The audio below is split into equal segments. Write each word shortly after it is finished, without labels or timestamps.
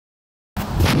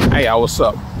Hey, y'all, what's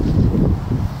up?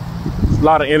 There's a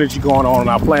lot of energy going on in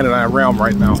our planet, our realm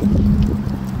right now.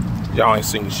 Y'all ain't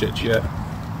seen shit yet.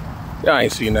 Y'all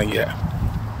ain't seen nothing yet.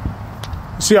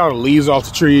 See all the leaves off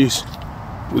the trees?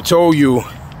 We told you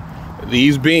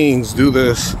these beings do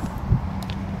this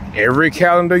every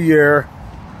calendar year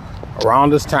around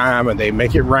this time, and they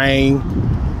make it rain.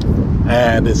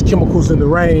 And there's chemicals in the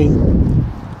rain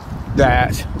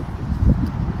that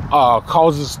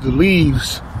causes the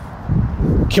leaves,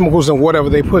 chemicals and whatever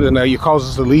they put in there, it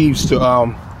causes the leaves to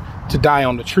die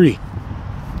on the tree.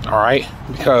 All right,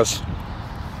 because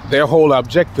their whole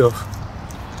objective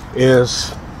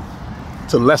is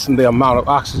to lessen the amount of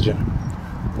oxygen.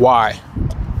 Why?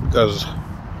 Because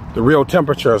the real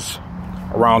temperatures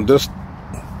around this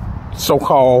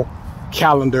so-called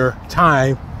calendar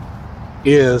time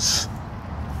is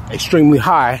extremely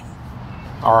high.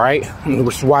 All right,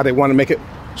 which is why they want to make it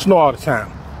snow all the time.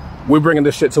 We're bringing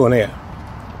this shit to an end.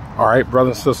 All right,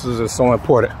 brothers and sisters, it's so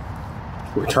important.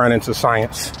 We're turning to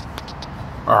science.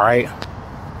 All right,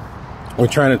 we're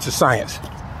turning to science.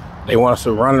 They want us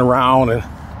to run around and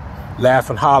laugh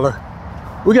and holler.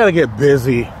 We got to get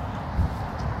busy.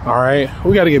 All right,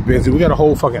 we got to get busy. We got a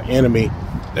whole fucking enemy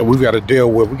that we've got to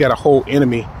deal with. We got a whole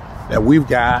enemy that we've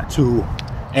got to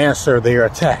answer their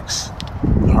attacks.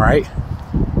 All right,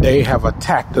 they have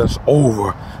attacked us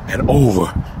over and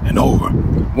over and over.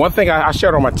 One thing I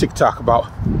shared on my TikTok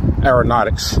about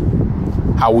aeronautics,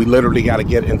 how we literally got to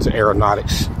get into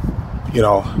aeronautics. You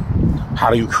know,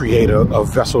 how do you create a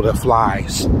vessel that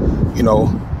flies? You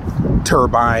know,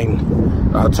 turbine,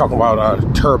 talking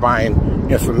about turbine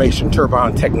information,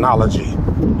 turbine technology,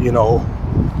 you know,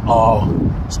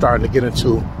 starting to get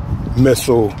into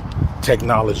missile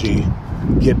technology,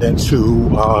 getting into,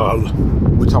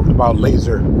 we're talking about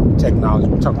laser technology.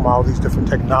 We're talking about all these different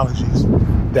technologies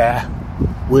that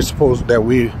we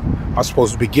are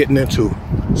supposed to be getting into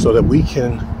so that we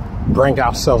can bring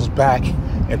ourselves back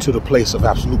into the place of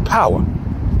absolute power.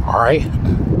 All right.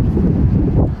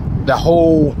 The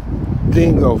whole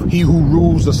thing of he who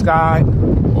rules the sky,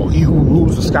 or he who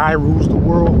rules the sky rules the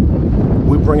world,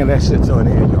 we're bringing that shit to an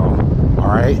end, y'all. All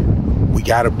right, we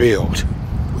gotta build.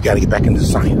 We gotta get back into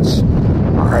science.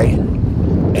 All right,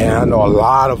 and I know a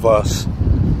lot of us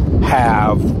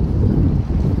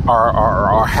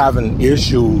are having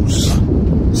issues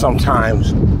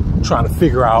sometimes trying to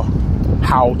figure out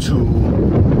how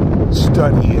to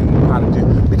study and how to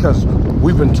do, because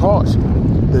we've been taught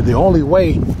that the only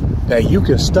way that you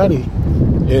can study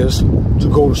is to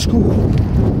go to school.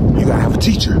 You gotta have a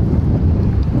teacher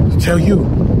to tell you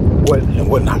what and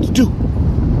what not to do.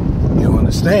 You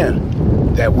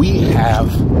understand that we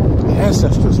have the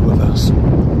ancestors with us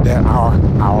that are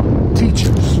our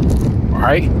teachers. All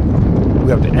right, we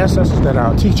have the ancestors that are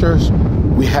our teachers.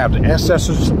 We have the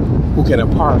ancestors who can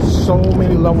impart so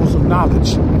many levels of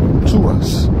knowledge to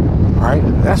us. All right,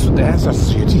 that's what the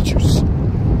ancestors are, your teachers.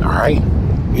 All right,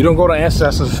 you don't go to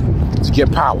ancestors to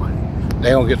get power.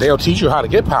 They'll teach you how to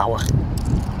get power.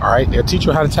 All right, they'll teach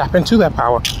you how to tap into that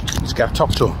power. You just got to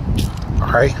talk to them.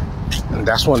 All right, and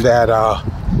that's when that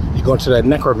you go into that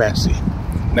necromancy.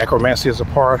 Necromancy is a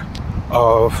part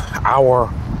of our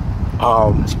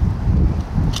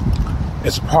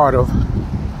it's part of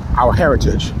our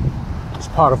heritage. It's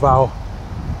part of our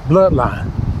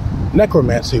bloodline.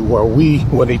 Necromancy,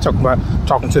 when they talk about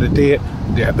talking to the dead,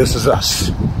 yeah, this is us,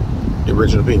 the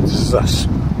original beings. This is us.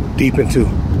 We're deep into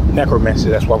necromancy.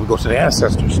 That's why we go to the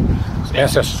ancestors. The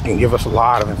ancestors can give us a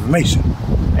lot of information,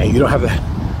 and you don't have to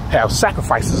have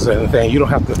sacrifices or anything. You don't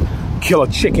have to kill a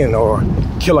chicken or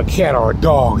kill a cat or a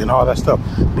dog and all that stuff.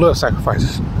 Blood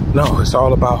sacrifices. No, it's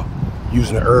all about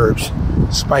using the herbs,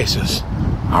 spices.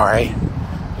 All right,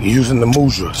 using the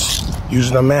mudras,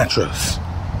 using the mantras.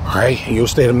 All right, in your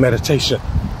state of meditation,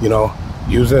 you know,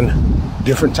 using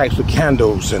different types of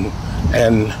candles and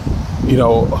you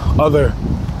know, other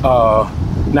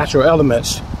natural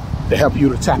elements to help you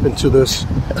to tap into this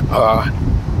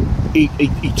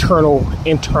eternal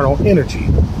internal energy,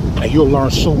 and you'll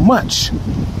learn so much.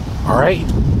 All right,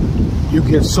 you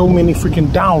get so many freaking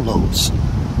downloads.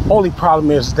 Only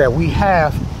problem is that we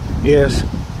have is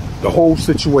the whole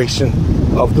situation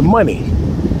of the money.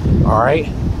 All right,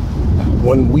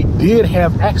 when we did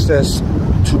have access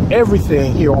to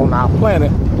everything here on our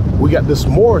planet, we got this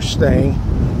Moorish thing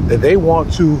that they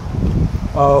want to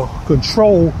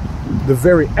control the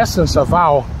very essence of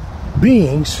our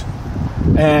beings,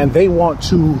 and they want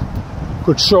to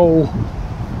control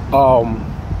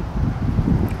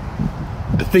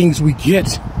the things we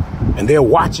get, and they're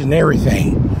watching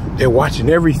everything. They're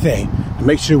watching everything to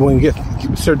make sure we can get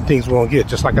certain things we won't get.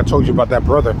 Just like I told you about that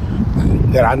brother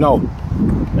that I know,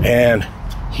 and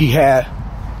he had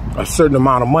a certain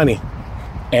amount of money,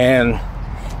 and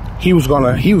he was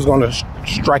gonna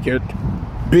strike it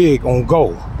big on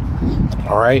gold.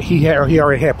 All right, he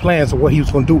already had plans of what he was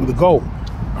gonna do with the gold.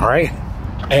 All right,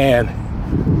 and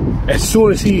as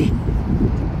soon as he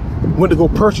went to go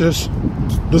purchase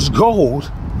this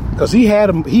gold, because he had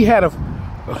a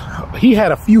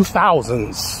few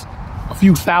thousands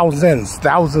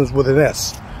with an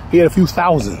S. He had a few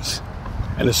thousands,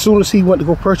 and as soon as he went to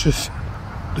go purchase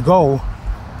the gold,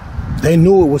 they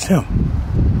knew it was him.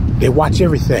 They watch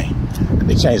everything, and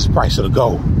they changed the price of the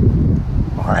gold.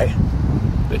 All right,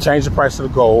 they changed the price of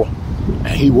the gold, and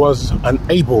he was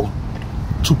unable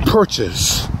to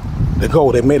purchase the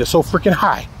gold. They made it so freaking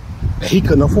high that he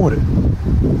couldn't afford it.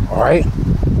 All right,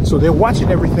 so they're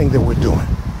watching everything that we're doing.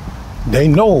 They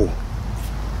know.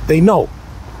 They don't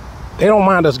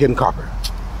mind us getting copper.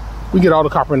 We get all the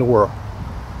copper in the world.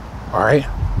 All right,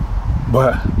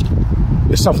 but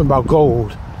it's something about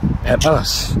gold and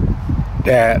us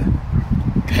that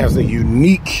has a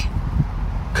unique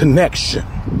connection.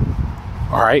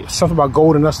 All right, something about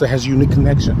gold and us that has a unique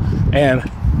connection. And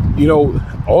you know,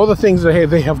 all the things that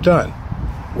they have done,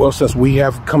 well, since we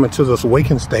have come into this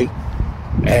awakened state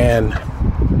and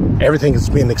everything is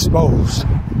being exposed,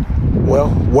 well,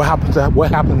 what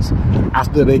happens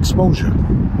after the exposure?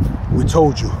 We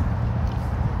told you,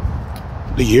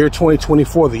 the year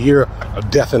 2024, the year of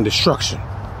death and destruction,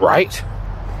 right?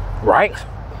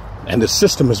 And the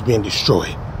system is being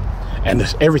destroyed, and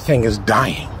everything is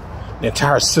dying. The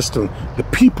entire system, the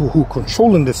people who are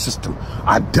controlling the system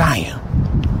are dying.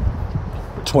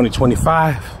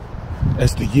 2025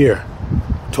 is the year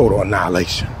total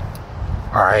annihilation.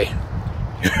 All right.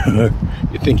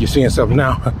 You think you're seeing something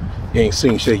now? You ain't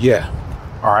seen shit yet.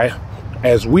 All right.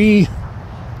 As we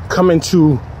come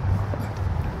into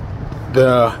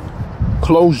the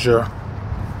closure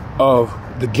of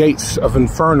the gates of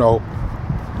Inferno,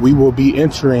 we will be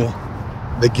entering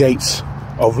the gates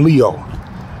of Leo.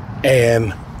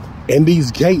 And in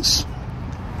these gates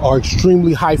are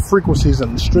extremely high frequencies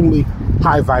and extremely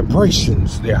high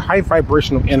vibrations. They're high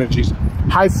vibrational energies,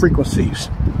 high frequencies.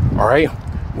 All right.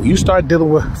 When you start dealing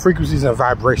with frequencies and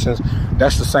vibrations,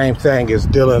 that's the same thing as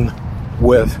dealing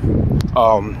with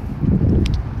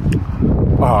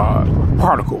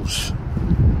particles,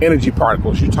 energy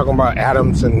particles. You're talking about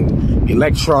atoms and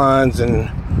electrons and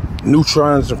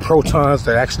neutrons and protons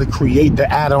that actually create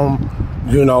the atom,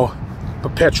 you know,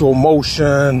 perpetual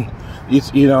motion.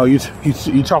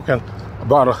 You're talking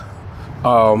about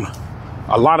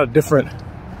a lot of different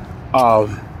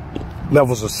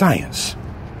levels of science,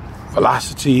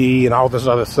 velocity and all this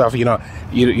other stuff. You know,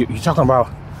 you're talking about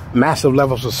massive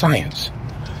levels of science.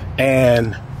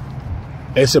 And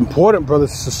it's important,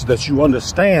 brothers and sisters, that you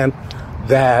understand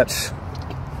that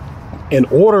in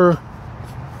order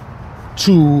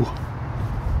to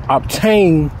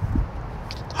obtain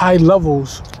high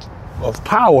levels of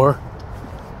power,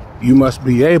 you must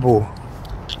be able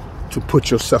to put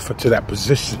yourself into that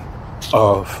position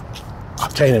of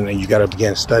obtaining it. And you got to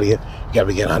begin studying. You got to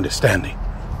begin understanding.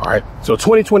 All right. So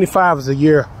 2025 is a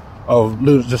year of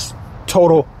just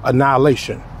total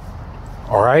annihilation.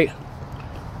 All right.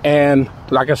 And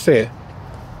like I said,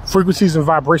 frequencies and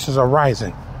vibrations are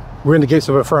rising. We're in the gates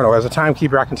of Inferno. As a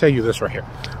timekeeper, I can tell you this right here.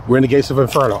 We're in the gates of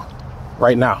Inferno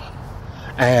right now.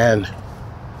 And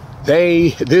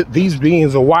these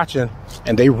beings are watching,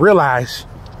 and they realize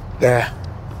that,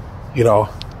 you know,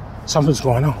 something's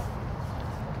going on.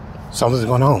 Something's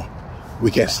going on.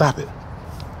 We can't stop it.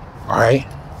 All right.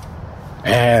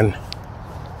 And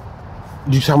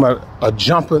you talking about a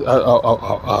jump,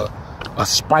 a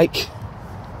spike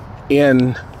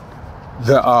in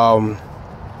the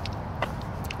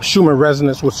Schumann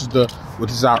resonance, which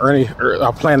is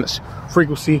our planet's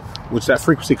frequency, which that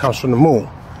frequency comes from the moon.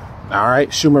 All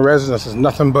right, Schumann resonance is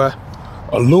nothing but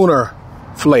a lunar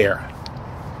flare.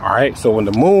 All right, so when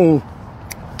the moon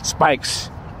spikes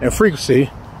in frequency,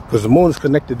 because the moon is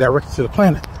connected directly to the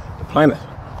planet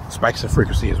spikes in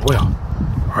frequency as well.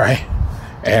 All right,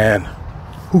 and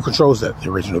who controls that? The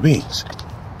original beings.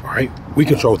 All right, we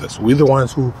control this. We're the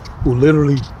ones who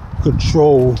literally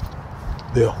control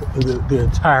the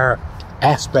entire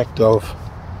aspect of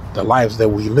the lives that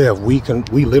we live. We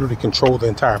literally control the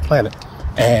entire planet.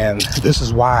 And this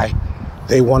is why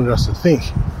they wanted us to think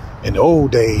in the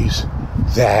old days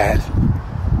that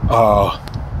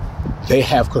they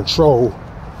have control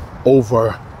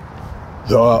over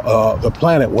the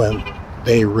planet, when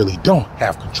they really don't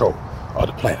have control of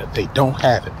the planet. They don't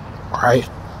have it. All right.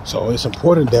 So it's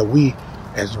important that we,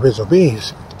 as original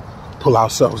beings, pull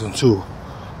ourselves into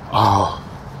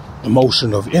the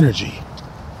motion of energy.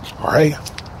 All right.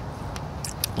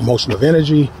 motion of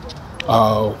energy,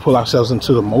 pull ourselves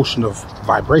into the motion of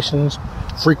vibrations,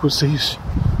 frequencies.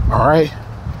 All right.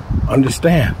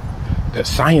 Understand that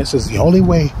science is the only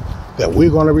way that we're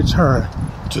going to return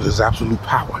to this absolute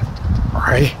power. All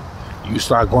right. You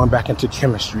start going back into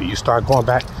chemistry. You start going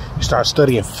back. You start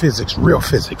studying physics, real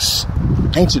physics,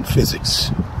 ancient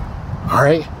physics. All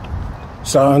right.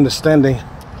 Start understanding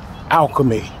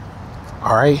alchemy.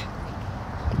 All right.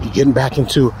 You're getting back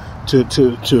into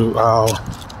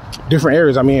different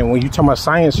areas. I mean, when you talk about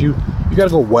science, you got to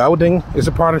go. Welding is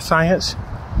a part of science.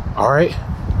 All right.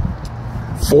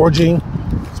 Forging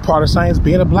is part of science.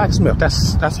 Being a blacksmith,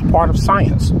 that's a part of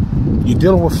science. You're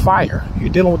dealing with fire. You're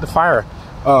dealing with the fire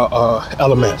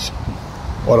elements,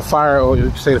 or the fire, or you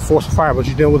say the force of fire, but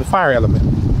you're dealing with the fire element.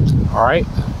 All right.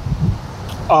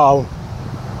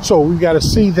 So we got to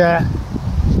see that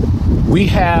we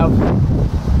have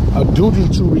a duty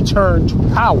to return to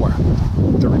power,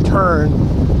 the return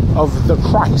of the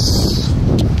Christ.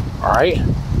 All right.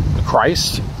 The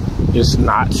Christ is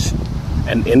not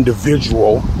an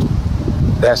individual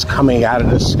that's coming out of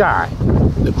the sky.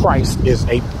 The Christ is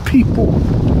a people,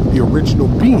 the original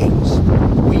beings.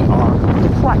 We are the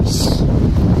Christ.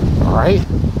 All right.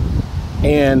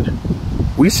 And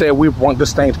we said we want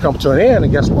this thing to come to an end,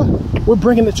 and guess what? We're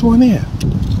bringing it to an end.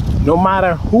 No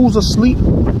matter who's asleep,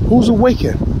 who's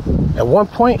awakened. At one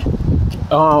point,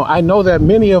 I know that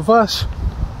many of us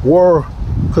were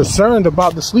concerned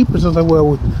about the sleepers, and like,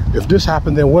 well, if this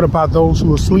happened, then what about those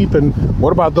who are sleeping?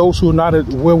 What about those who are not at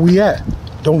where we at?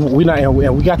 And we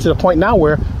got to the point now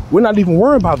where we're not even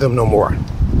worried about them no more.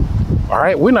 All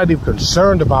right, we're not even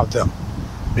concerned about them,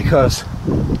 because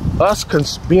us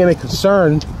being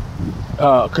concerned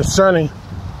concerning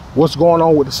what's going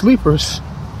on with the sleepers,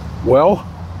 well,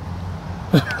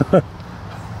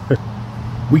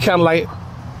 we kind of like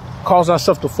cause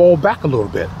ourselves to fall back a little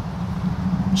bit.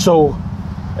 So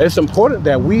it's important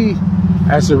that we,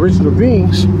 as the original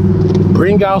beings,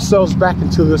 bring ourselves back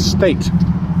into the state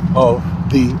of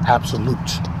the absolute,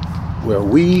 where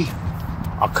we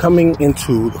are coming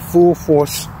into the full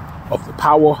force of the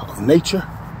power of nature,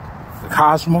 the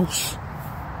cosmos.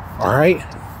 All right.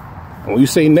 And when you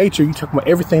say nature, you're talking about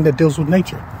everything that deals with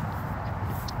nature.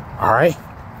 All right.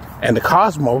 And the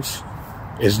cosmos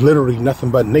is literally nothing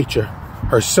but nature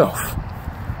herself,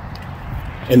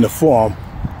 in the form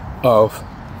of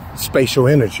spatial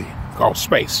energy called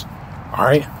space. All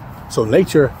right. So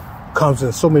nature comes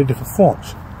in so many different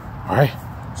forms. All right.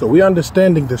 So we're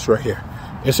understanding this right here.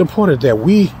 It's important that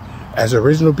we, as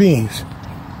original beings,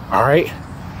 all right,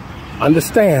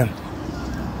 understand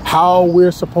how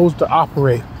we're supposed to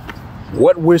operate,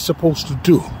 what we're supposed to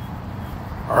do.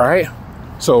 All right.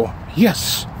 So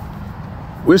yes,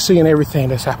 we're seeing everything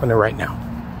that's happening right now,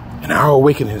 and our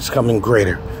awakening is coming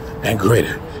greater and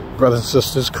greater. Brothers and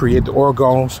sisters, create the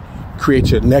organs,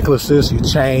 create your necklaces, your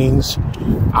chains.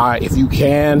 If you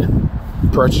can,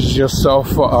 purchase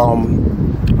yourself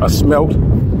a smelt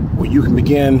where you can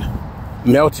begin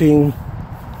melting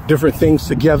different things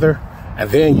together. And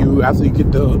then you, after you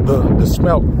get the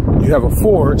smelt, you have a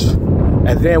forge.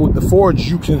 And then with the forge,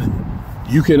 you can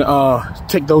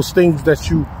take those things that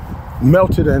you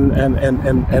melted and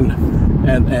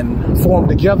formed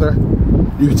together.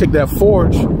 You can take that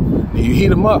forge and you heat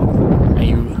them up, and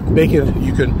you make it.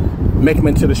 You can make them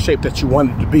into the shape that you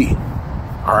want it to be.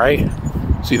 All right.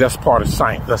 See, that's part of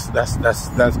science.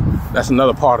 That's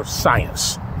another part of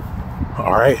science.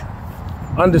 All right.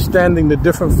 Understanding the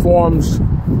different forms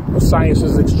of science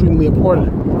is extremely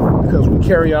important, because we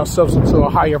carry ourselves into a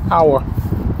higher power.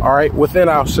 All right, within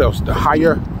ourselves. The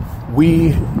higher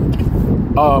we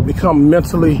become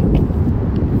mentally,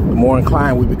 the more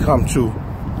inclined we become to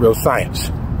real science.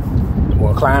 The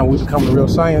more inclined we become to real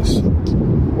science,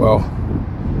 well,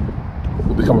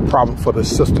 we'll become a problem for the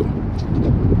system.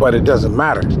 But it doesn't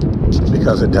matter,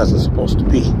 because it doesn't supposed to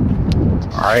be.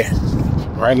 All right.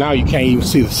 Right now, you can't even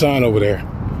see the sun over there,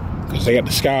 because they got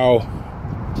the sky all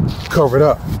covered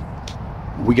up.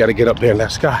 We got to get up there in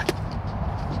that sky.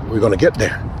 We're going to get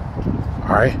there.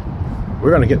 All right. We're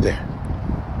going to get there.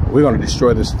 We're going to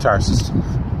destroy this entire system.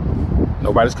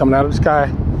 Nobody's coming out of the sky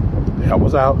to help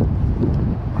us out.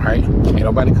 All right. Ain't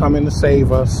nobody coming to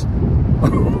save us.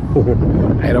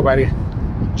 Ain't nobody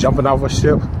jumping off a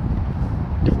ship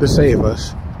to save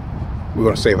us. We're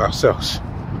going to save ourselves.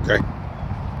 Okay.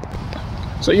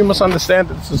 So you must understand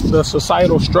that the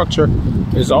societal structure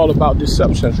is all about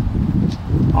deception.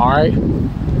 All right.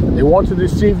 They want to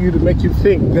deceive you to make you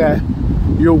think that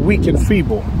you're weak and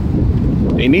feeble.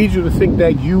 They need you to think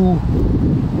that you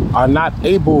are not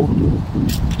able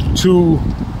to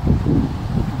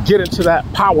get into that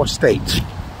power state.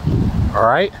 All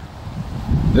right.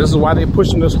 This is why they're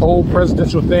pushing this whole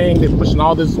presidential thing. They're pushing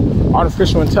all this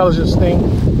artificial intelligence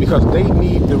thing, because they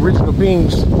need the original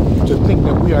beings to think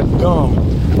that we are dumb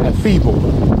and feeble.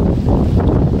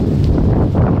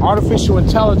 Artificial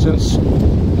intelligence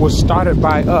was started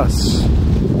by us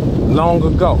long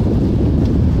ago.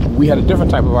 We had a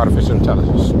different type of artificial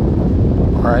intelligence.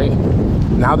 All right.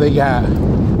 Now they got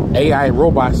AI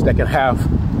robots that can have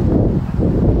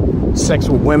sex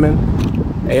with women.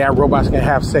 AI robots can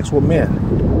have sex with men.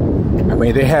 I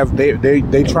mean,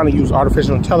 they trying to use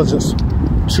artificial intelligence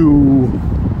to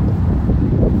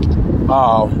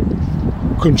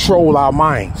control our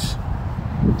minds.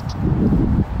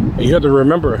 And you have to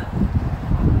remember,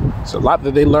 it's a lot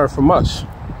that they learn from us.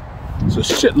 It's a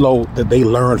shitload that they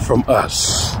learn from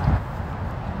us.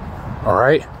 All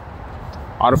right.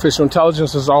 Artificial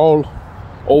intelligence is all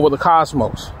over the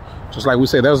cosmos. Just like we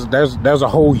say, there's a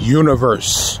whole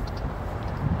universe.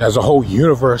 There's a whole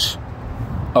universe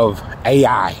of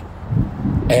AI,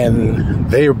 and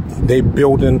they're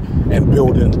building and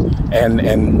building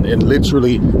and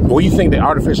literally. What do you think the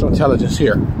artificial intelligence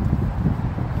here?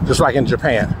 Just like in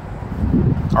Japan.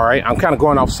 All right, I'm kind of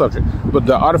going off subject, but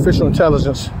the artificial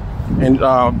intelligence and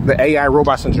the AI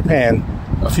robots in Japan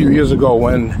a few years ago,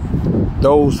 when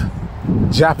those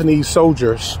Japanese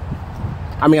soldiers,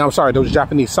 those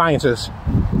Japanese scientists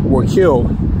were killed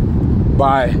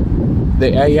by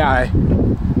the AI,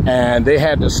 and they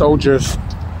had the soldiers,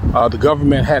 the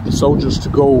government had the soldiers to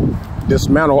go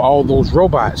dismantle all those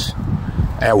robots.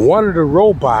 And one of the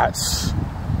robots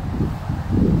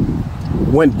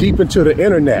went deep into the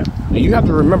internet. And you have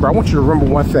to remember, I want you to remember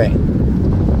one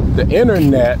thing. The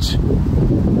internet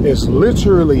is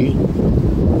literally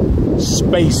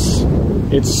space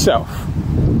itself.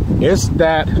 It's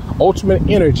that ultimate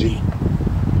energy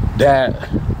that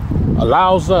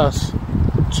allows us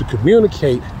to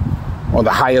communicate on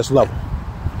the highest level.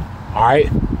 All right,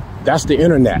 that's the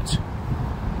internet.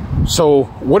 So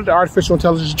what did the artificial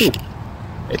intelligence do?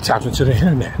 It taps into the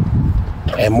internet,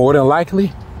 and more than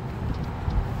likely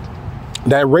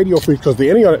that radio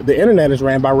frequency, because the internet is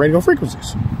ran by radio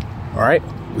frequencies. All right,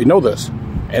 we know this.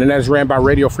 Internet is ran by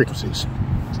radio frequencies.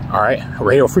 All right,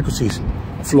 radio frequencies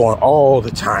flowing all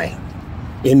the time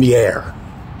in the air.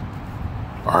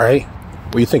 All right,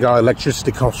 where you think our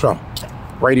electricity comes from?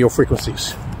 Radio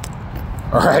frequencies.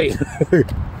 All right.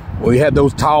 We had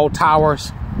those tall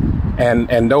towers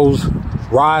and those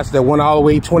rods that went all the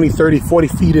way 20, 30, 40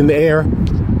 feet in the air,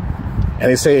 and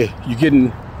they say you're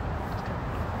getting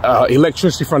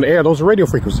electricity from the air. Those are radio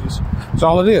frequencies. That's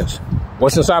all it is.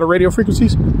 What's inside of radio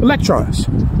frequencies? Electrons.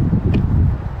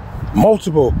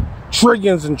 Multiple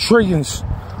trillions and trillions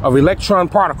of electron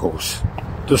particles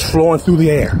just flowing through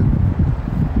the air.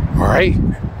 All right.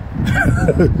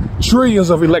 Trillions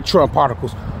of electron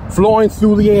particles flowing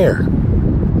through the air.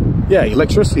 Yeah,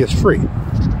 electricity is free.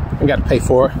 You got to pay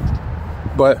for it.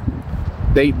 But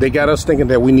they got us thinking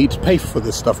that we need to pay for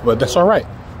this stuff. But that's all right.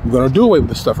 We're going to do away with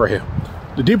this stuff right here.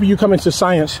 The deeper you come into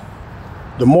science,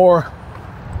 the more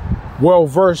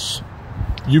well-versed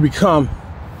you become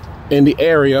in the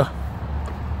area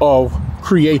of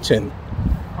creating.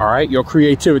 All right, your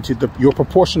creativity, your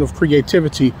proportion of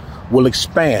creativity will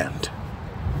expand.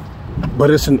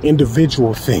 But it's an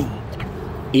individual thing.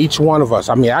 Each one of us.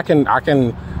 I mean, I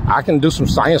can do some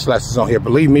science lessons on here.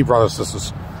 Believe me, brothers and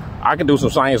sisters, I can do some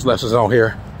science lessons on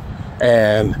here,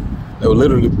 and they will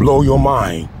literally blow your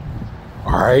mind.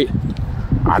 All right,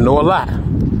 I know a lot.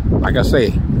 Like I say,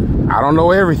 I don't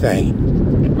know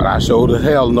everything, but I sure the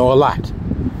hell know a lot.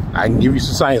 I can give you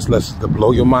some science lessons to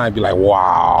blow your mind. Be like,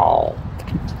 wow,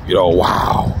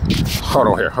 wow. Hold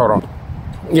on here, hold on.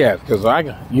 Yeah, because like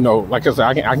I said,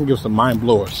 I can give some mind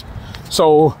blowers.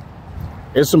 So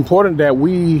it's important that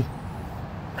we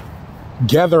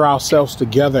gather ourselves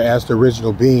together as the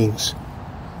original beings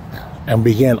and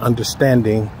begin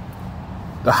understanding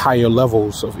the higher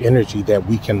levels of energy that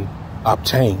we can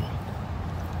obtain.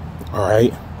 All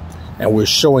right. And we're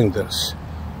showing this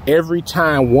every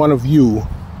time one of you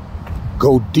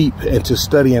go deep into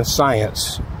studying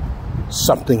science,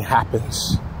 something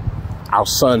happens. Our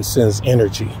sun sends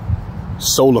energy,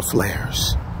 solar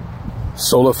flares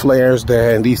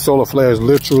there, and these solar flares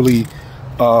literally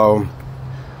are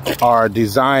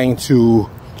designed to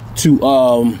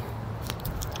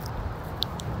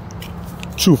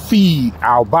feed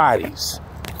our bodies.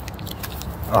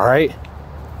 All right,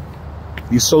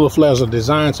 these solar flares are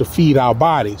designed to feed our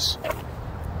bodies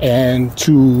and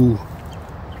to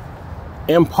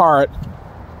impart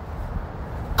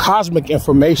cosmic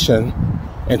information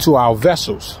into our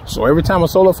vessels. So every time a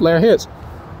solar flare hits,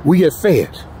 we get fed.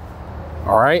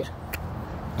 All right.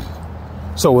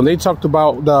 So when they talked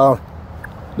about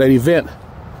that event,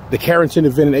 the Carrington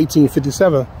event in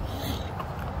 1857,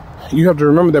 you have to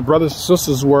remember that brothers and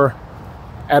sisters were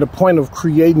at a point of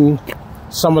creating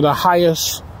some of the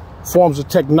highest forms of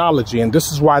technology, and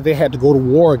this is why they had to go to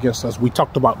war against us. We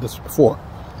talked about this before.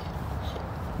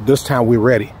 This time we're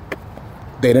ready.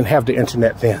 They didn't have the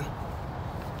internet then,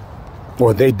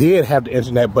 or they did have the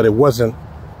internet, but it wasn't.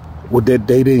 They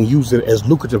didn't use it as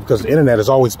lucrative because the internet has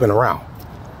always been around.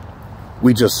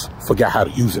 We just forgot how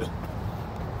to use it.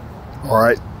 All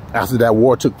right. After that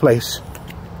war took place,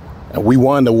 and we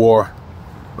won the war,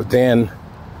 but then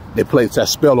they placed that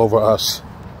spell over us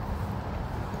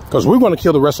because we're going to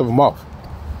kill the rest of them off.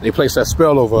 They placed that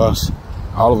spell over us.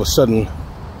 All of a sudden,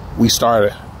 we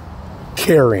started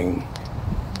caring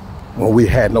when we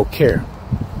had no care.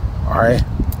 All right.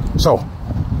 So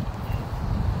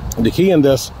the key in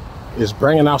this is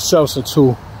bringing ourselves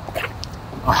into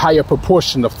a higher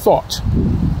proportion of thought,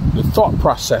 the thought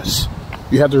process.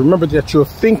 You have to remember that your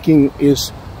thinking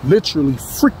is literally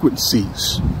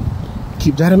frequencies.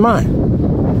 Keep that in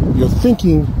mind. Your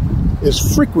thinking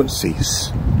is frequencies.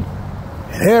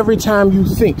 And every time you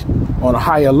think on a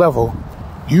higher level,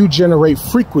 you generate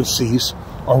frequencies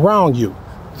around you.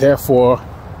 Therefore,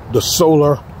 the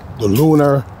solar, the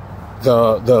lunar,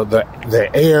 the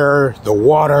air, the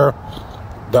water,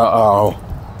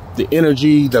 the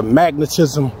energy, the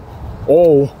magnetism,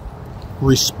 all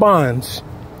responds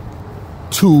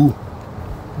to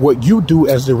what you do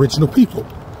as the original people.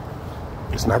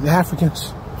 It's not the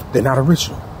Africans. They're not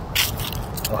original.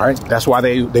 All right. That's why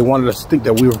they wanted us to think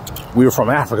that we were from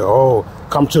Africa. Oh,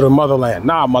 come to the motherland.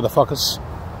 Nah, motherfuckers.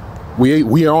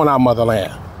 We are on our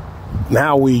motherland.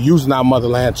 Now we're using our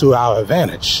motherland to our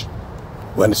advantage.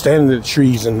 We're understanding the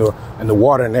trees and the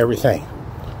water and everything,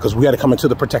 because we got to come into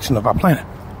the protection of our planet.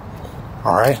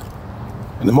 All right.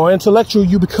 And the more intellectual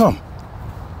you become,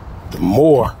 the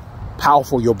more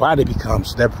powerful your body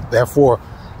becomes. Therefore,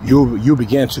 you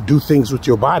begin to do things with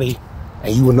your body,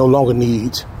 and you will no longer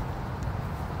need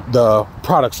the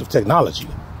products of technology.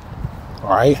 All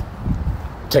right.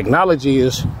 Technology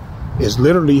is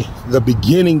literally the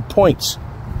beginning point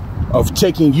of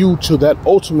taking you to that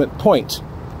ultimate point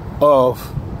of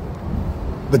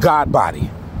the God body.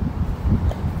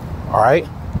 All right.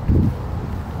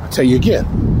 I'll tell you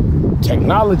again,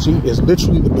 technology is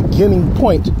literally the beginning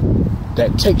point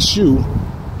that takes you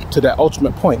to that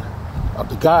ultimate point of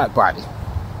the God body,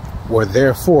 where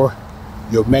therefore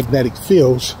your magnetic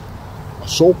fields are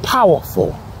so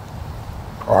powerful.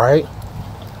 All right.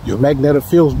 Your magnetic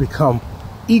fields become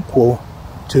equal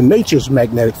to nature's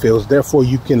magnetic fields. Therefore,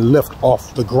 you can lift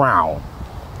off the ground.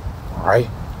 All right.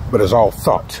 But it's all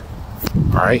thought.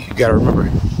 All right. You got to remember,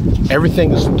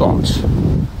 everything is thought.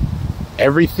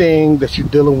 Everything that you're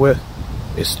dealing with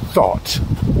is thought.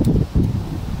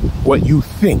 What you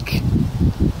think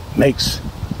makes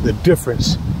the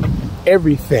difference.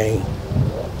 Everything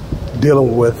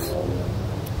dealing with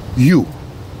you,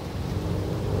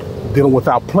 dealing with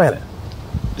our planet,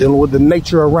 dealing with the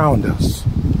nature around us.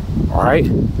 All right.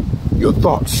 Your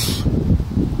thoughts.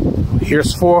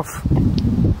 Henceforth,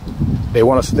 they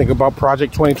want us to think about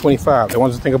Project 2025. They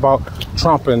want us to think about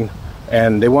Trump, and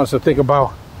they want us to think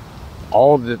about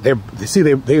all that.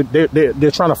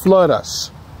 They're trying to flood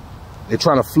us. They're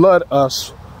trying to flood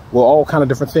us with all kind of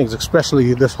different things,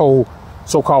 especially this whole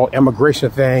so-called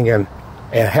immigration thing, and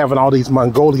having all these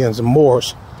Mongolians and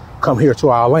Moors come here to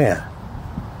our land.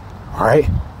 All right.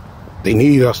 They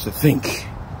need us to think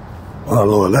on a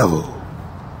lower level.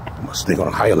 We must think on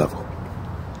a higher level.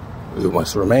 We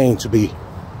must remain to be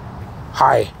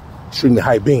high, extremely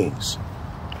high beings.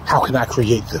 How can I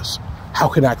create this? How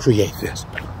can I create this?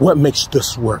 What makes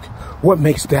this work? What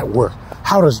makes that work?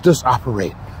 How does this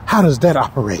operate? How does that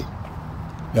operate?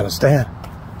 You understand?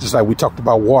 Just like we talked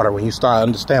about water. When you start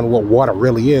understanding what water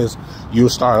really is, you'll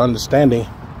start understanding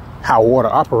how water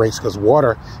operates, because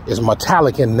water is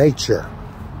metallic in nature.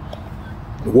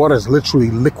 Water is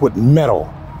literally liquid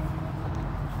metal.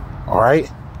 All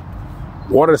right?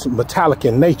 Water is metallic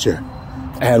in nature,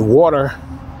 and water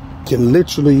can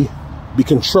literally be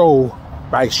controlled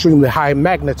by extremely high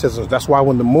magnetism. That's why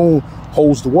when the moon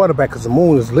holds the water back, because the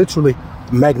moon is literally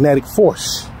magnetic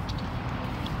force.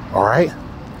 All right?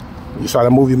 You saw the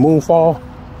movie Moonfall?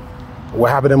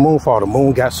 What happened in Moonfall? The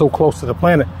moon got so close to the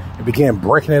planet, it began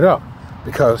breaking it up,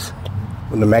 because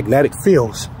when the magnetic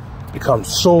fields become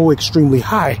so extremely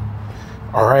high,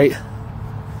 all right,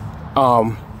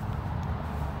 our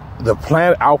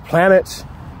planet's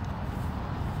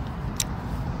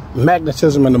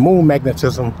magnetism and the moon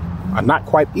magnetism are not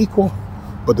quite equal,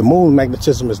 but the moon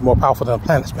magnetism is more powerful than the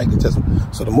planet's magnetism.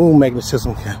 So the moon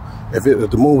magnetism can, if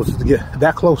the moon was to get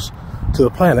that close to the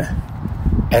planet,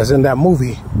 as in that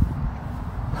movie,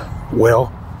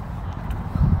 well,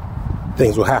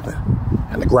 things will happen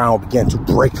and the ground will begin to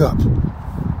break up.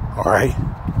 All right.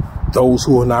 Those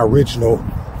who are not original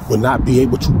will not be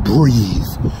able to breathe,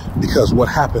 because what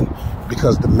happened?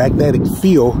 Because the magnetic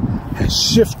field has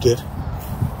shifted,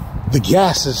 the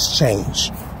gases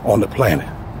change on the planet.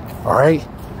 All right.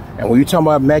 And when you're talking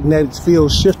about magnetic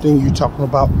field shifting, you're talking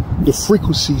about the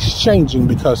frequencies changing,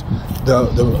 because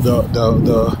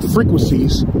the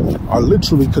frequencies are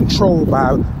literally controlled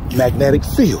by magnetic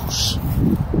fields.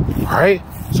 All right.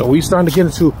 So we starting to get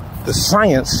into the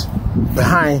science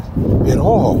behind it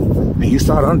all, and you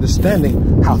start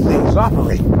understanding how things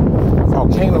operate.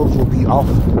 Volcanoes will be off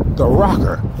the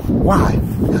rocker. Why?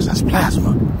 Because that's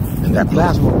plasma. And that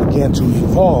plasma began to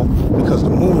evolve because the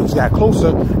moons got closer.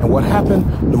 And what happened?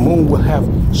 The moon would have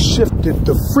shifted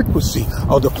the frequency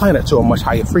of the planet to a much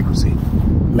higher frequency.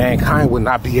 Mankind would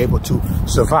not be able to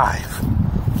survive.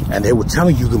 And they were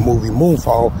telling you the movie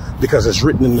Moonfall, because it's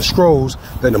written in the scrolls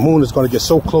that the moon is going to get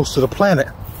so close to the planet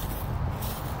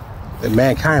that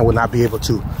mankind would not be able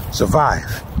to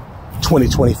survive.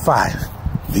 2025,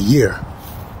 the year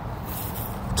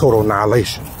total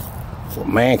annihilation. For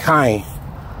mankind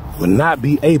will not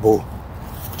be able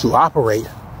to operate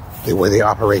the way they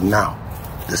operate now.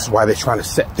 This is why they're trying to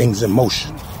set things in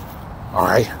motion. All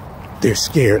right. They're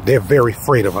scared. They're very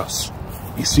afraid of us.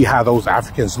 You see how those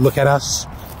Africans look at us?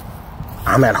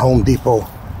 I'm at Home Depot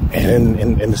and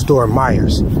in the store in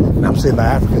Myers, and I'm seeing the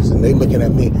Africans, and they looking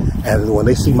at me, and when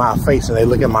they see my face and they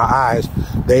look at my eyes,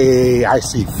 I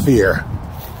see fear.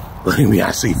 Believe me,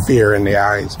 I see fear in their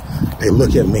eyes. They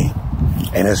look at me,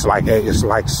 and it's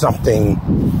like something,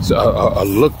 a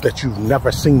look that you've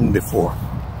never seen before.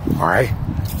 All right.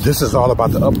 This is all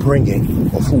about the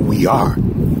upbringing of who we are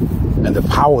and the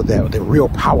power, the real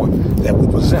power that we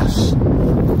possess.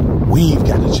 We've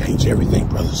got to change everything,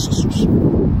 brothers and sisters.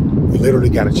 We literally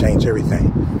got to change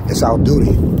everything. It's our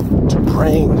duty to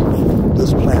bring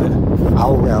this planet,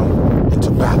 our realm,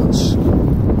 into balance.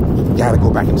 You got to go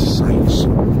back into science.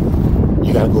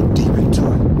 You got to go deep into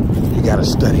it. You got to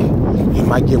study. You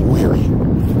might get weary.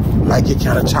 You might get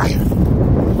kind of tired.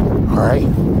 All right?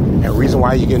 And the reason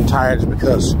why you're getting tired is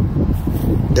because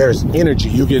there's energy.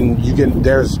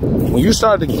 When you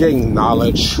start to gain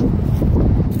knowledge,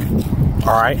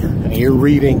 all right, and you're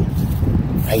reading,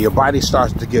 and your body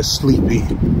starts to get sleepy,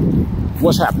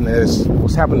 what's happening is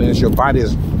your body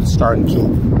is starting to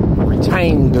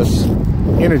retain this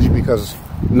energy, because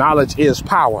knowledge is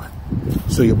power.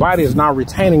 So your body is now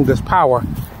retaining this power,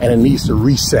 and it needs to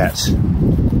reset,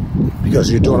 because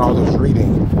you're doing all this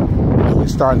reading and you're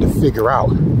starting to figure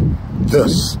out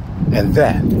this and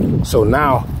that. So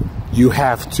now your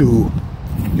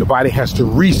body has to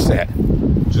reset,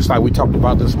 just like we talked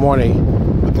about this morning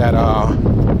with that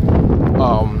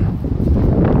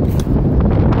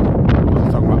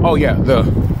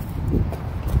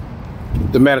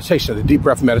the meditation, the deep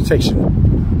breath meditation,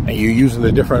 and you're using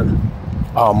the different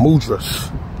mudras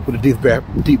with the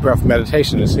deep breath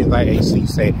meditation. It seems like AC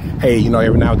say, hey,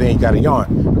 every now and then you got to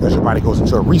yawn, because your body goes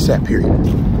into a reset period.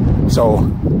 So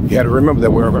you got to remember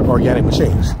that we're organic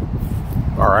machines.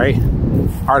 All right.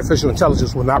 Artificial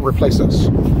intelligence will not replace us.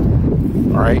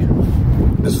 All right.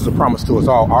 This is a promise to us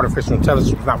all. Artificial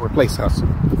intelligence will not replace us.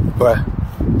 But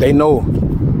they know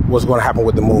what's going to happen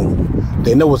with the moon.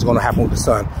 They know what's going to happen with the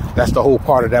sun. That's the whole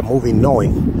part of that movie,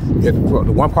 knowing. The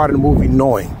one part of the movie,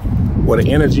 knowing, where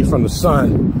the energy from the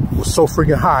sun was so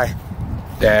freaking high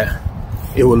that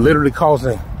it was literally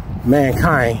causing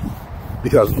mankind,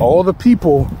 because all the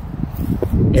people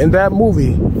in that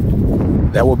movie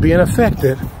that were being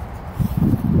affected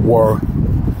were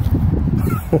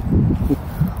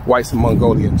whites and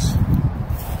Mongolians.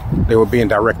 They were being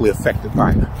directly affected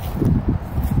by it.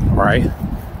 All right.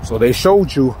 So they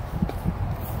showed you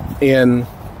in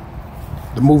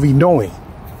the movie Knowing,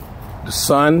 the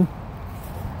sun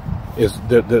is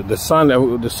the sun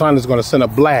is going to send a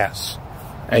blast,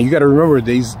 and you got to remember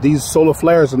these solar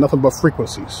flares are nothing but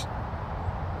frequencies.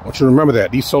 I want you to remember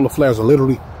that these solar flares are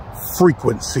literally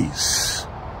frequencies.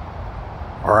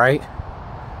 All right.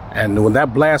 And when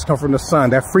that blast comes from the sun,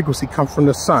 that frequency comes from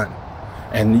the sun,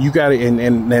 and you got it,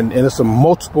 and it's a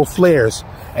multiple flares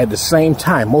at the same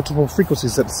time, multiple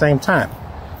frequencies at the same time,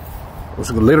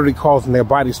 which are literally causing their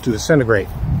bodies to disintegrate.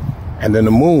 And then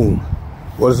the moon,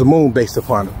 what is the moon based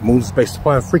upon? The moon is based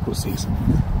upon frequencies.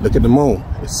 Look at the moon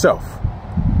itself.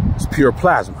 It's pure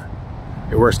plasma.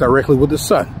 It works directly with the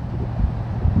sun.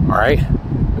 All right.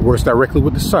 It works directly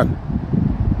with the sun,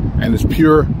 and it's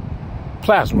pure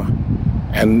plasma.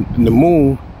 And the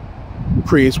moon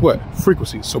creates what?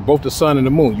 Frequencies. So both the sun and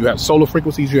the moon, you have solar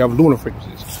frequencies, you have lunar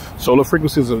frequencies. Solar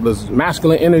frequencies is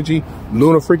masculine energy,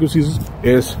 lunar frequencies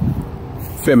is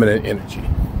feminine energy.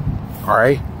 All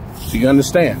right, so you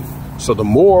understand. So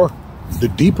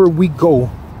the deeper we go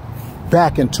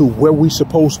back into where we're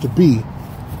supposed to be,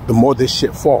 the more this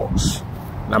shit falls.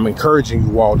 And I'm encouraging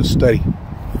you all to study.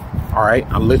 All right,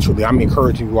 I'm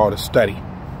encouraging you all to study.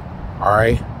 All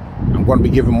right, I'm going to be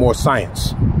giving more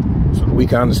science so that we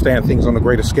can understand things on a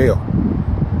greater scale.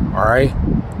 All right,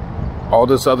 all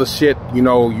this other shit, you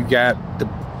know, you got the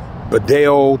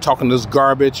Badeo talking this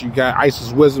garbage, you got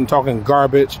Isis Wisdom talking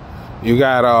garbage, you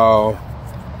got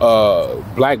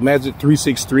Black Magic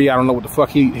 363, I don't know what the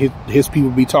fuck his people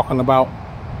be talking about.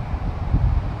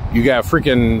 You got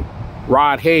freaking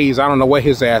Rod Hayes, I don't know what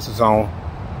his ass is on.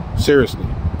 Seriously,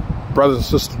 brothers and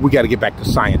sisters, we got to get back to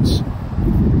science.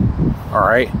 All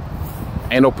right,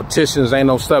 ain't no petitions, ain't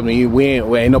no stuff.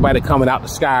 Ain't nobody coming out the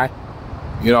sky.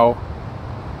 You know,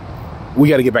 we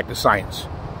got to get back to science,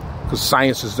 because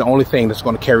science is the only thing that's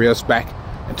going to carry us back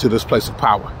into this place of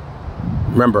power.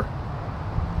 Remember,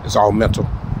 it's all mental.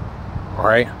 All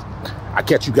right, I'll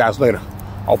catch you guys later.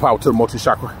 All power to the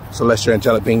multi-chakra, celestial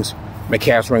angelic beings. May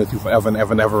Cass reign with you forever and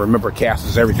ever and ever. Remember, Cass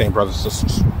is everything, brothers and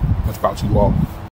sisters. Much power to you all.